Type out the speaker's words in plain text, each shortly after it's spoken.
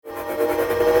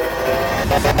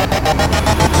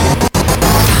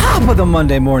Top of the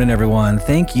Monday morning, everyone.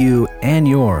 Thank you and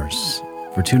yours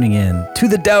for tuning in to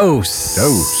The Dose.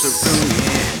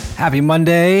 Happy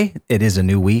Monday. It is a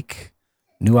new week,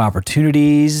 new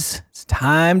opportunities. It's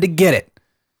time to get it.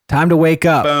 Time to wake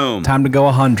up. Boom. Time to go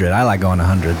 100. I like going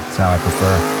 100. That's how I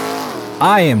prefer.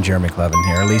 I am Jeremy Clevin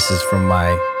here. Lisa's from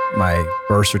my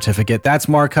birth certificate. That's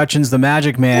Mark Hutchins, the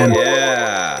Magic Man.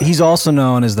 Yeah. He's also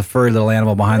known as the furry little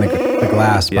animal behind the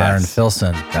glass, Byron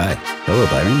Filson. Hi. Hello,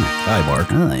 Byron. Hi, Mark.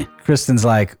 Hi. Kristen's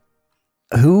like,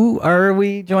 who are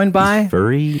we joined by?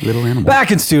 Furry little animal.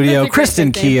 Back in studio, That's a great Kristen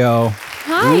nickname. Keogh,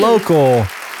 Hi. local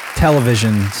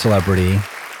television celebrity.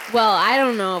 Well, I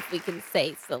don't know if we can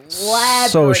say celebrity.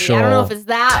 Social. I don't know if it's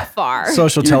that far.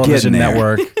 Social You're television getting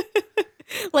there. network.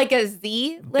 Like a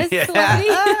Z-list Yeah. celebrity?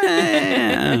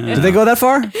 Did they go that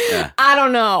far? I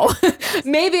don't know.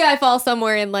 Maybe I fall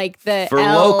somewhere in like the For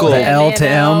L local. The and L to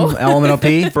NO. M, elemental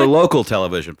P, For local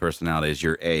television personalities,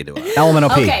 you're A to us. elemental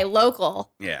P. Okay,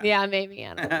 local. Yeah. Yeah, maybe.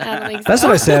 I don't think so. That's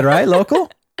what I said, right? Local?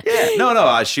 Yeah.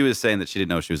 No. She was saying that she didn't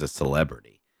know she was a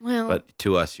celebrity, Well, but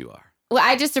to us, you are. well,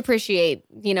 I just appreciate,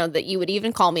 that you would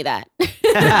even call me that.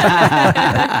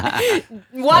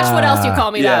 Watch what else you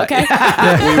call me that, okay?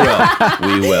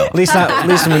 We will. At least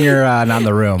when you're not in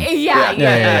the room.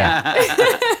 Yeah.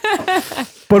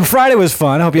 But Friday was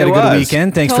fun. I hope you had It a good was.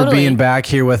 weekend. Thanks for Totally. being back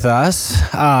here with us.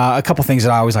 A couple things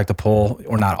that I always like to pull,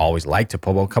 or not always like to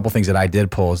pull, but a couple things that I did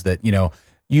pull is that,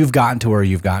 you've gotten to where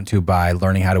you've gotten to by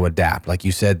learning how to adapt. Like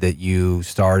you said that you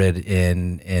started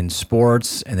in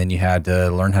sports and then you had to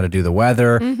learn how to do the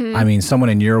weather. Mm-hmm. I mean, someone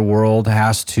in your world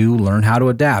has to learn how to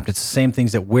adapt. It's the same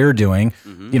things that we're doing.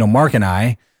 Mark and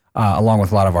I, along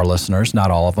with a lot of our listeners,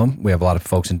 not all of them. We have a lot of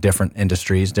folks in different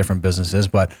industries, different businesses,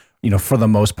 but for the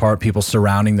most part, people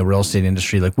surrounding the real estate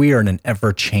industry, like we are in an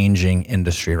ever-changing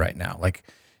industry right now. Like,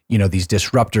 these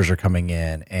disruptors are coming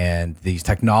in and these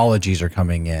technologies are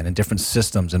coming in and different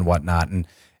systems and whatnot.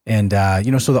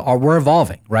 So we're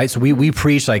evolving, right? So we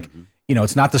preach like,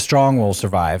 it's not the strong will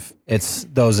survive. It's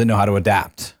those that know how to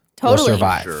adapt will Totally.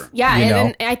 survive. Sure. Yeah, You know?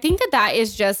 and I think that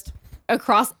is just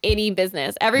across any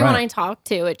business. Everyone Right. I talk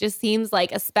to, it just seems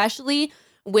like, especially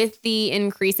with the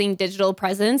increasing digital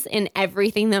presence in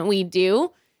everything that we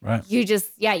do, Right. you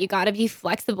got to be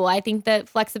flexible. I think that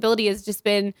flexibility has just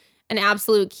been an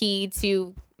absolute key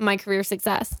to my career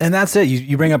success. And that's it.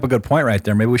 You bring up a good point right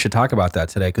there. Maybe we should talk about that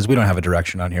today because we don't have a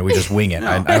direction on here. We just wing it.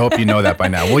 I hope you know that by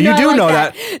now. Well, you No, I do like know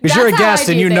that. that because you're a That's how I guest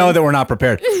and do you know things. that we're not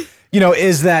prepared.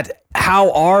 Is that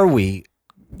how are we,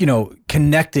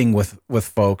 connecting with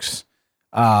folks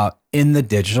in the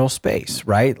digital space,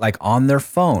 right? Like on their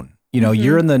phone.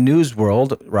 You're in the news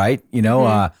world, right?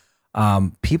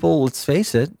 People, let's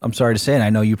face it, I'm sorry to say, and I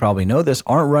know you probably know this,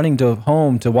 aren't running to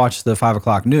home to watch the 5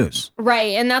 o'clock news.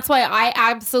 Right. And that's why I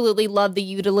absolutely love the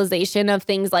utilization of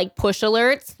things like push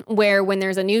alerts, where when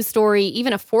there's a news story,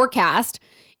 even a forecast,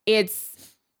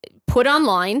 it's put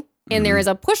online and there is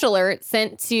a push alert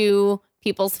sent to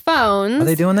people's phones. Are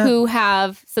they doing that? Who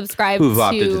have subscribed Who've to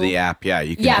opted to the app? Yeah,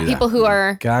 you can. Yeah, do people that. who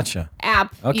are Gotcha.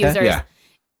 app Okay. users. Yeah.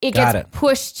 It Got gets it.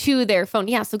 pushed to their phone.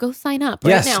 Yeah, so go sign up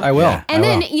right Yes, now. I will. Yeah. And I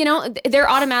then, will. they're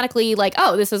automatically like,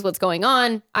 oh, this is what's going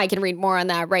on. I can read more on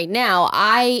that right now.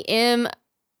 I am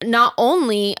not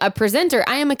only a presenter,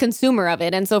 I am a consumer of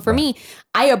it. And so for me,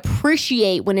 I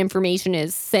appreciate when information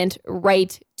is sent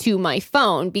right to my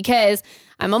phone because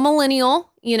I'm a millennial,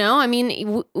 I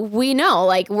mean, we know,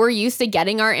 like, we're used to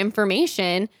getting our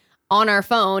information on our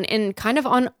phone and kind of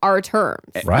on our terms.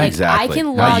 Right. Like, Exactly. I can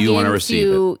How log you wanna receive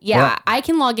into, Yeah. I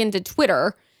can log into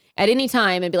Twitter at any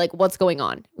time and be like, what's going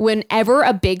on? Whenever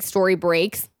a big story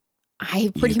breaks,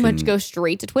 I pretty much can- go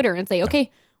straight to Twitter and say, okay,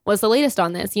 what's the latest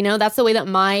on this? That's the way that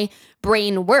my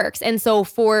brain works. And so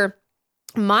for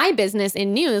my business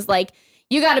in news, like,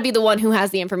 you got to be the one who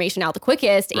has the information out the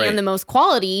quickest Right. and the most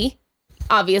quality,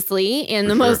 obviously, and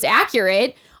the most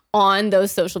accurate on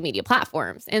those social media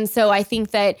platforms. And so I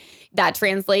think that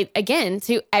translates again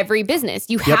to every business.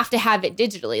 You have to have it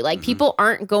digitally. Like, people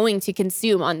aren't going to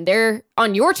consume on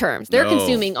your terms. They're No,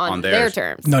 consuming on on their theirs.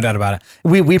 terms. No doubt about it.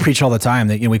 We preach all the time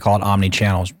that we call it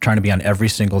omni-channels, trying to be on every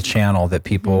single channel that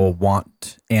people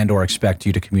want and or expect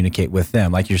you to communicate with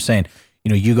them. Like you're saying,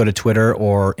 you go to Twitter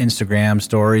or Instagram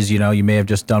stories, you may have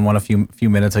just done one a few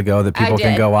minutes ago that people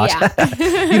can did, go watch. yeah.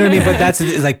 You know what I mean? But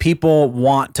it's like people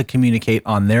want to communicate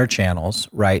on their channels,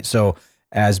 right? So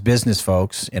as business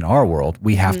folks in our world,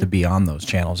 we have to be on those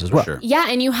channels as well. Sure. Yeah,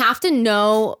 and you have to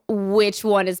know which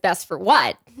one is best for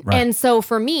what. Right. And so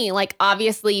for me, like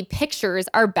obviously pictures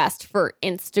are best for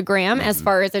Instagram as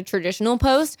far as a traditional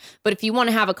post. But if you want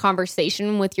to have a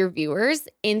conversation with your viewers,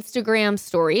 Instagram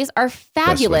stories are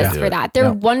fabulous to do for it. that. They're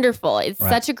Yep. wonderful. It's Right.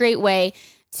 such a great way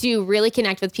to really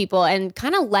connect with people and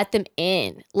kind of let them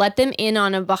in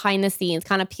on a behind the scenes,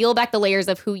 kind of peel back the layers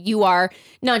of who you are,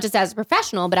 not just as a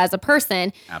professional, but as a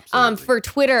person. Absolutely. For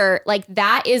Twitter, like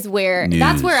that's where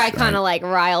I kind of like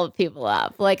rile people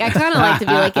up. Like I kind of like to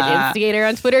be like an instigator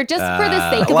on Twitter just for the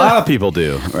sake a of lot of people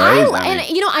do, right? I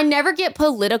mean, and I never get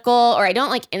political or I don't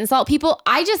like insult people.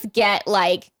 I just get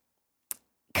like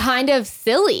kind of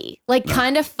silly, like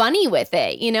kind of funny with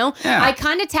it, Yeah. I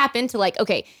kind of tap into like,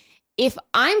 okay, if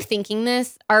I'm thinking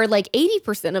this, are like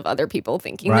 80% of other people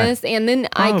thinking Right. this? And then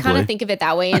I kind Probably. of think of it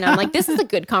that way. And I'm like, this is a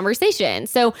good conversation.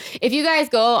 So if you guys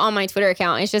go on my Twitter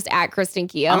account, it's just at Kristen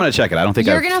Keogh. I'm gonna check it. I don't think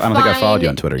I followed you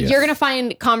on Twitter yet. You're going to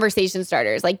find conversation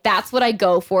starters. Like that's what I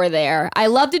go for there. I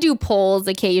love to do polls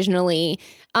occasionally.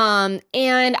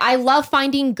 And I love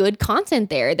finding good content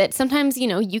there that sometimes,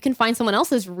 you can find someone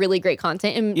else's really great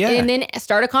content and then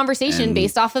start a conversation And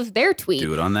based off of their tweet.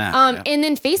 Do it on that. yeah. And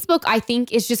then Facebook, I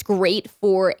think, is just great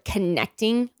for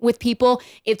connecting with people.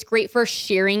 It's great for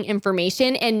sharing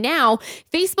information. And now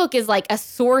Facebook is like a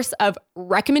source of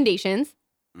recommendations.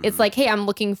 It's like, hey, I'm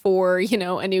looking for,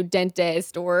 a new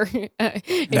dentist or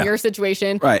in your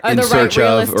situation, Right. the In right search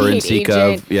real of or in estate seek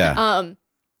agent. of. Yeah.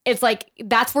 It's like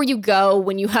that's where you go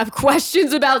when you have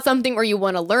questions about something or you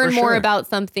want to learn For more sure. about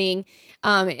something.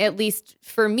 At least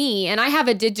for me, and I have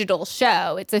a digital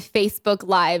show. It's a Facebook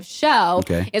Live show.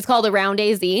 Okay. It's called Around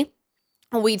AZ.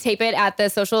 We tape it at the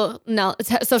Social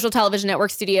Television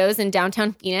Network studios in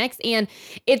downtown Phoenix. And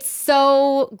it's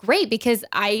so great because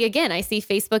I see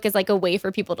Facebook as like a way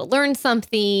for people to learn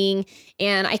something.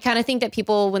 And I kind of think that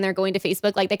people, when they're going to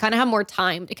Facebook, like they kind of have more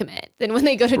time to commit than when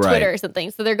they go to Right. Twitter or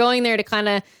something. So they're going there to kind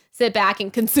of sit back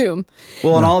and consume.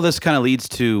 Well, and all this kind of leads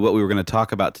to what we were going to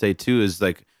talk about today too, is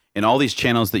like in all these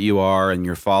channels that you are and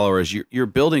your followers, you're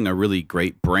building a really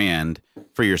great brand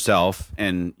for yourself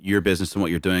and your business and what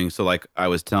you're doing. So like I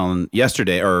was telling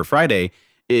yesterday or Friday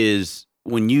is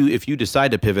if you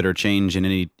decide to pivot or change in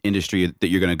any industry that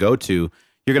you're going to go to,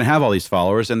 you're going to have all these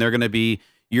followers and they're going to be,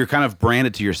 you're kind of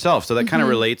branded to yourself. So that kind of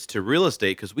relates to real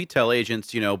estate because we tell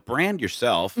agents, brand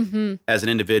yourself as an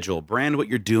individual, brand what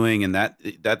you're doing and that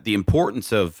the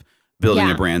importance of building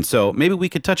Yeah. a brand. So maybe we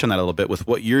could touch on that a little bit with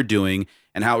what you're doing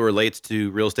and how it relates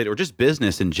to real estate or just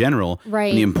business in general. Right.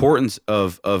 And the importance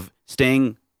of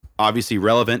staying obviously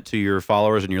relevant to your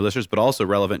followers and your listeners, but also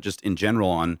relevant just in general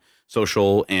on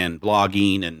social and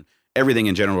blogging and everything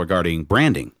in general regarding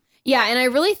branding. Yeah, and I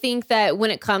really think that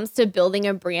when it comes to building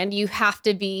a brand, you have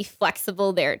to be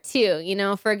flexible there too.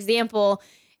 For example,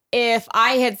 if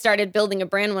I had started building a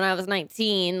brand when I was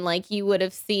 19, like you would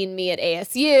have seen me at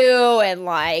ASU and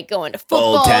like going to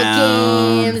football Old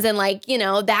Town. games and like,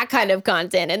 that kind of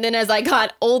content. And then as I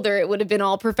got older, it would have been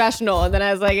all professional. And then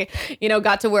as I,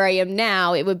 got to where I am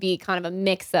now, it would be kind of a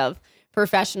mix of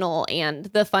professional and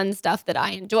the fun stuff that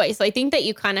I enjoy. So I think that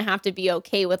you kind of have to be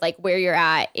okay with like where you're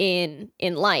at in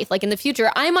life. Like in the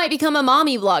future, I might become a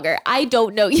mommy vlogger. I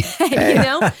don't know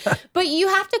yet, but you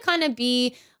have to kind of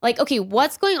be like, okay,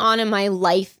 what's going on in my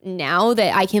life now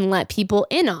that I can let people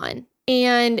in on?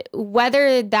 And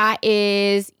whether that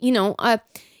is,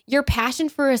 your passion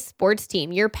for a sports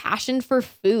team, your passion for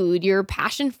food, your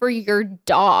passion for your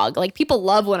dog. Like people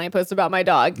love when I post about my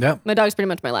dog. Yep. My dog's pretty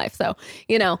much my life. So,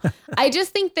 I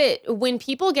just think that when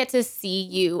people get to see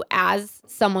you as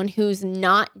someone who's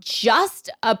not just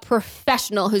a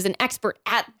professional, who's an expert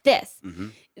at this,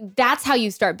 that's how you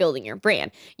start building your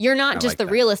brand. You're not just like the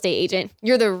that. real estate agent.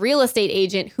 You're the real estate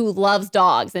agent who loves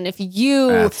dogs. And if you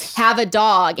That's have a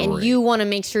dog and great. you want to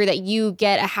make sure that you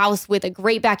get a house with a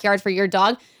great backyard for your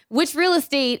dog, which real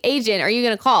estate agent are you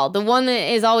going to call? The one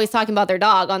that is always talking about their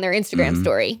dog on their Instagram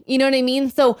story. You know what I mean?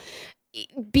 So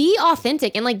be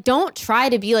authentic and like don't try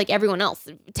to be like everyone else.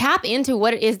 Tap into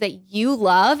what it is that you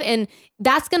love and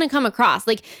that's going to come across.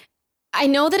 Like I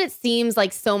know that it seems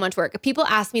like so much work. People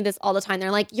ask me this all the time.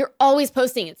 They're like, you're always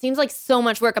posting. It seems like so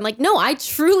much work. I'm like, no, I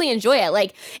truly enjoy it.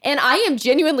 Like, and I am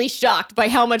genuinely shocked by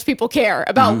how much people care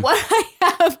about what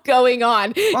I have going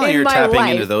on Well, in you're my tapping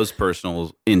life. into those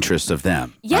personal interests of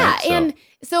them. Yeah. right? So- And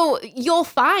so you'll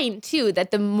find too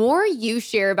that the more you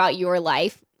share about your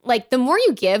life, like the more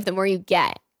you give, the more you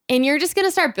get. And you're just going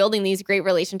to start building these great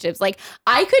relationships. Like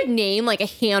I could name like a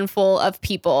handful of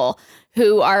people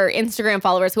who are Instagram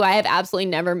followers who I have absolutely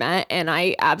never met, and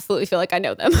I absolutely feel like I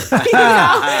know them. Well,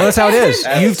 that's how it is.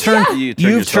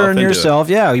 You've turned yourself.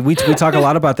 Yeah, we talk a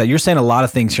lot about that. You're saying a lot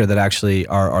of things here that actually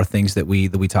are things that we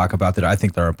talk about that I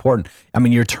think are important. I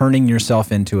mean, you're turning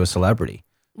yourself into a celebrity.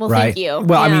 Well, right? Thank you.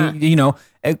 Well, I mean,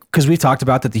 because we've talked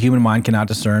about that the human mind cannot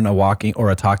discern a walking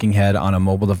or a talking head on a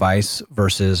mobile device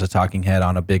versus a talking head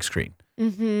on a big screen.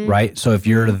 Right? So if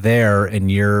you're there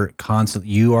and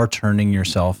you are turning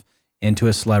yourself into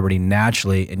a celebrity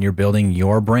naturally, and you're building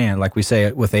your brand, like we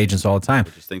say with agents all the time.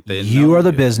 You are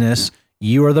the business,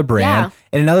 you are the brand.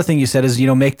 And another thing you said is,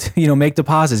 make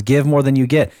deposits, give more than you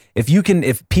get.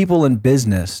 If people in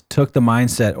business took the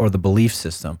mindset or the belief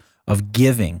system of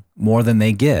giving more than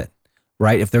they get,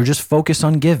 right? If they're just focused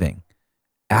on giving,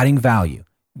 adding value,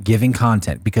 giving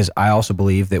content, because I also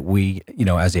believe that we,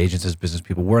 as agents, as business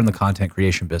people, we're in the content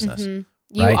creation business.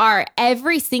 You are.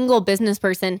 Every single business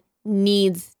person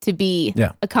needs to be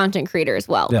a content creator as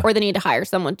well, or they need to hire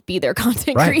someone to be their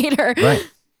content creator. Right.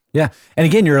 Yeah. And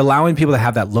again, you're allowing people to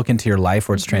have that look into your life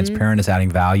where it's transparent, it's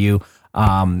adding value.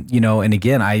 And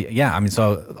again,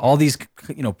 so all these,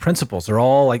 principles are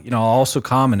all like, also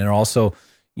common and are also,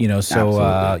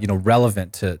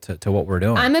 relevant to what we're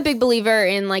doing. I'm a big believer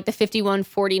in like the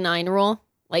 51-49 rule.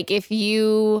 Like if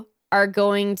you are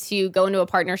going to go into a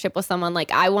partnership with someone,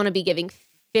 like I want to be giving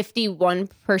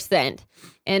 51%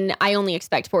 and I only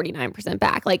expect 49%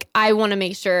 back. Like I want to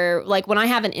make sure, like when I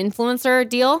have an influencer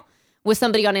deal with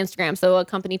somebody on Instagram, so a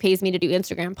company pays me to do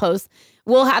Instagram posts,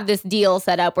 we'll have this deal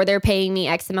set up where they're paying me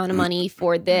X amount of money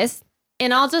for this.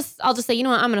 And I'll just say, you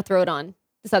know what, I'm going to throw it on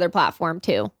this other platform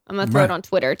too. I'm going to throw it on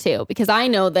Twitter too, because I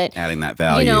know that adding that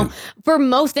value, for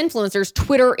most influencers,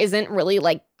 Twitter isn't really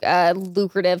like a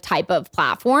lucrative type of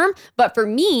platform. But for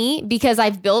me, because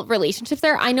I've built relationships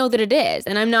there, I know that it is.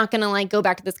 And I'm not going to like go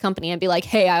back to this company and be like,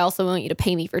 hey, I also want you to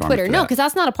pay me for Twitter. No, because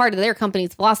that's not a part of their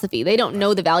company's philosophy. They don't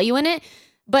know the value in it.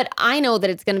 But I know that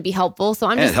it's going to be helpful. So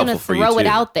I'm just going to throw it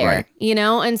out there,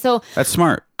 And so that's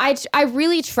smart. I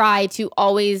really try to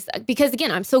always, because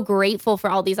again, I'm so grateful for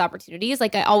all these opportunities.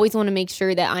 Like I always want to make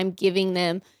sure that I'm giving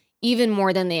them even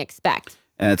more than they expect.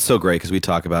 And it's so great because we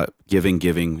talk about giving,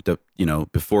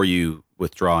 before you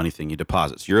withdraw anything, you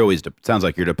deposit. So you're always, sounds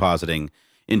like you're depositing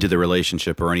into the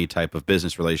relationship or any type of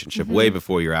business relationship way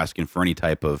before you're asking for any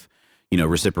type of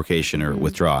reciprocation or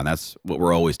withdraw. And that's what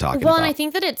we're always talking about. Well, and I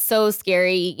think that it's so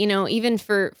scary, even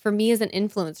for me as an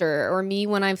influencer or me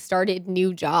when I've started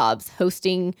new jobs,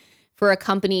 hosting for a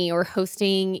company or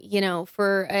hosting,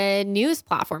 for a news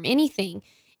platform, anything.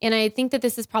 And I think that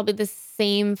this is probably the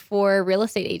same for real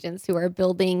estate agents who are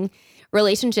building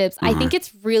relationships. I think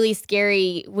it's really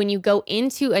scary when you go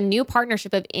into a new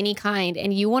partnership of any kind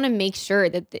and you want to make sure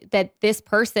that this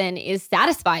person is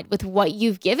satisfied with what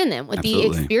you've given them, with the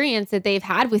experience that they've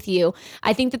had with you.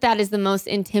 I think that is the most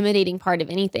intimidating part of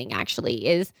anything, actually,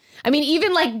 is,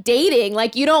 even like dating,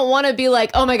 like you don't want to be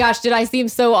like, oh my gosh, did I seem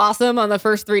so awesome on the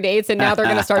first 3 dates? And now they're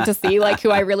going to start to see like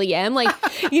who I really am. Like,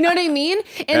 you know what I mean?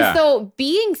 And so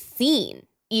being seen,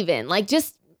 even like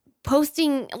just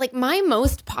posting, like my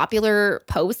most popular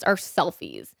posts are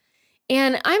selfies.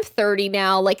 And I'm 30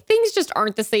 now, like things just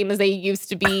aren't the same as they used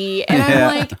to be. And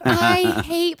I'm like, I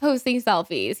hate posting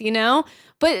selfies,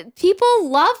 but people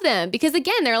love them because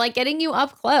again, they're like getting you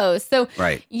up close. So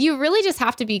you really just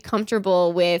have to be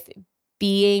comfortable with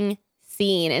being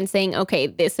seen and saying, okay,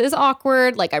 this is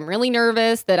awkward. Like I'm really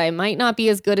nervous that I might not be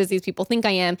as good as these people think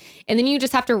I am. And then you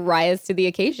just have to rise to the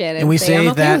occasion and we say I'm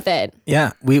okay with it.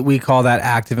 Yeah. We call that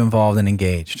active, involved, and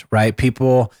engaged, right?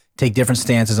 People take different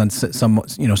stances on some,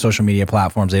 social media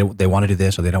platforms. They want to do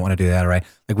this or they don't want to do that, right?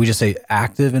 Like we just say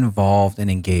active, involved,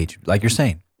 and engaged. Like you're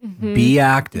saying, be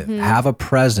active, have a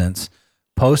presence,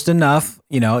 post enough,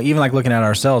 even like looking at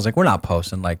ourselves, like we're not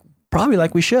posting like probably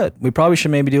like we should. We probably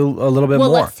should maybe do a little bit more.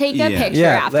 Well, let's take a picture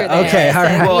after this. Okay, all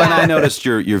right. Well, and I noticed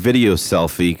your video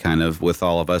selfie kind of with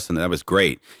all of us, and that was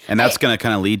great. And that's going to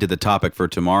kind of lead to the topic for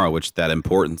tomorrow, which that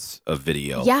importance of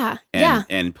video.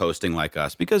 And posting like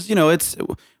us, because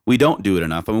we don't do it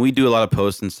enough. We do a lot of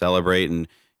posts and celebrate and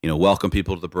welcome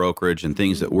people to the brokerage and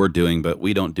things that we're doing, but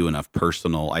we don't do enough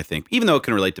personal. I think, even though it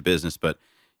can relate to business, but.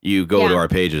 You go to our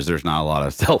pages, there's not a lot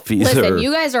of selfies. Listen,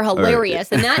 you guys are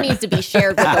hilarious, and that needs to be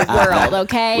shared with the world,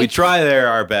 okay? We try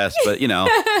our best, but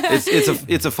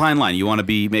it's a fine line. You want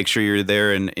to make sure you're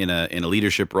there in a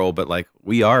leadership role, but like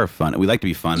we are fun. We like to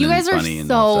be fun. You guys and are funny and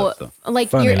so all stuff,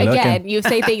 like you're, again. You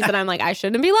say things that I'm like I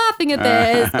shouldn't be laughing at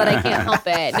this, but I can't help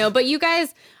it. No, but you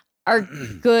guys are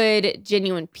good,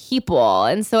 genuine people,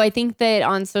 and so I think that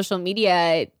on social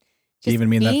media. Do you even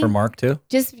mean that for Mark too?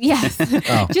 Just yes,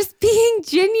 just being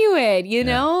genuine. You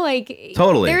know, like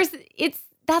Totally.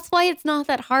 That's why it's not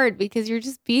that hard because you're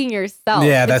just being yourself.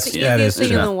 Yeah, it's that the is easiest thing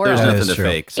true. in the world. There's That nothing is to true.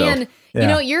 fake. So And you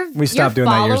know, we stopped doing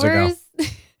that years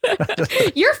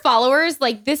ago. Your followers,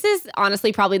 like this is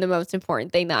honestly probably the most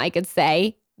important thing that I could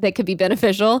say that could be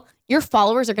beneficial. Your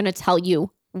followers are going to tell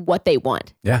you what they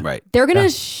want. Yeah. right. They're going to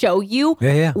show you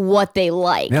what they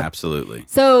like. Absolutely.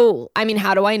 So, I mean,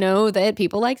 how do I know that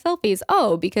people like selfies?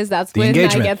 Oh, because that's The when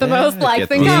engagement. I get the most likes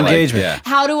Get and the comments. engagement. Yeah.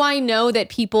 How do I know that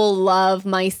people love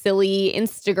my silly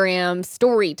Instagram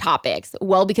story topics?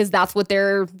 Well, because that's what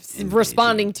they're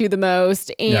responding to the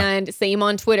most. And same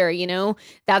on Twitter, you know?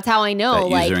 That's how I know.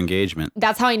 That user engagement.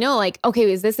 That's how I know, like, okay,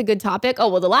 is this a good topic? Oh,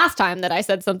 well, the last time that I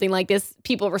said something like this,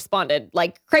 people responded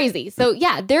like crazy. So,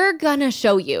 yeah, they're gonna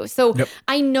show you. So,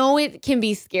 I know it can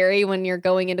be scary when you're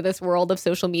going into this world of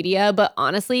social media, but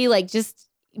honestly, like, just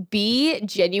be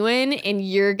genuine and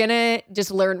you're gonna just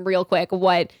learn real quick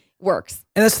what works.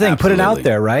 And that's the thing, put it out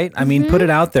there, right? I mean, put it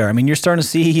out there. I mean, you're starting to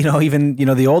see, even,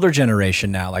 the older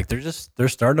generation now, like they're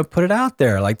starting to put it out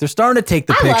there. Like they're starting to take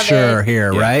the picture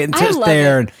here, right? And sit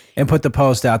there and put the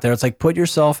post out there. It's like, put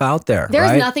yourself out there.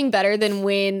 There's nothing better than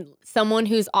when someone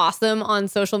who's awesome on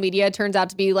social media turns out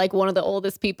to be like one of the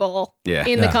oldest people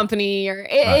in the company, or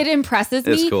it impresses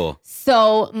me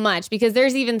so much because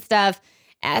there's even stuff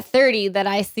at 30 that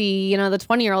I see, the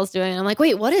 20-year-olds doing. I'm like,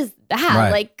 wait, what is that?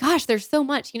 Right. Like, gosh, there's so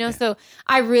much, So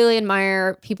I really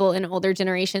admire people in older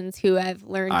generations who have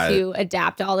learned to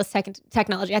adapt to all this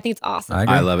technology. I think it's awesome.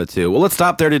 I love it too. Well, let's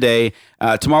stop there today.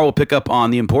 Tomorrow we'll pick up on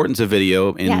the importance of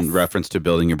video in reference to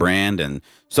building your brand and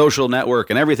social network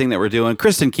and everything that we're doing.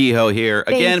 Kristen Kehoe here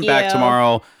again, back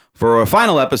tomorrow for a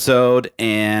final episode.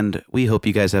 And we hope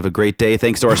you guys have a great day.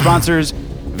 Thanks to our sponsors,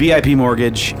 VIP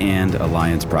Mortgage and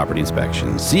Alliance Property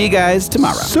Inspections. See you guys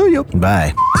tomorrow. See you.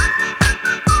 Bye.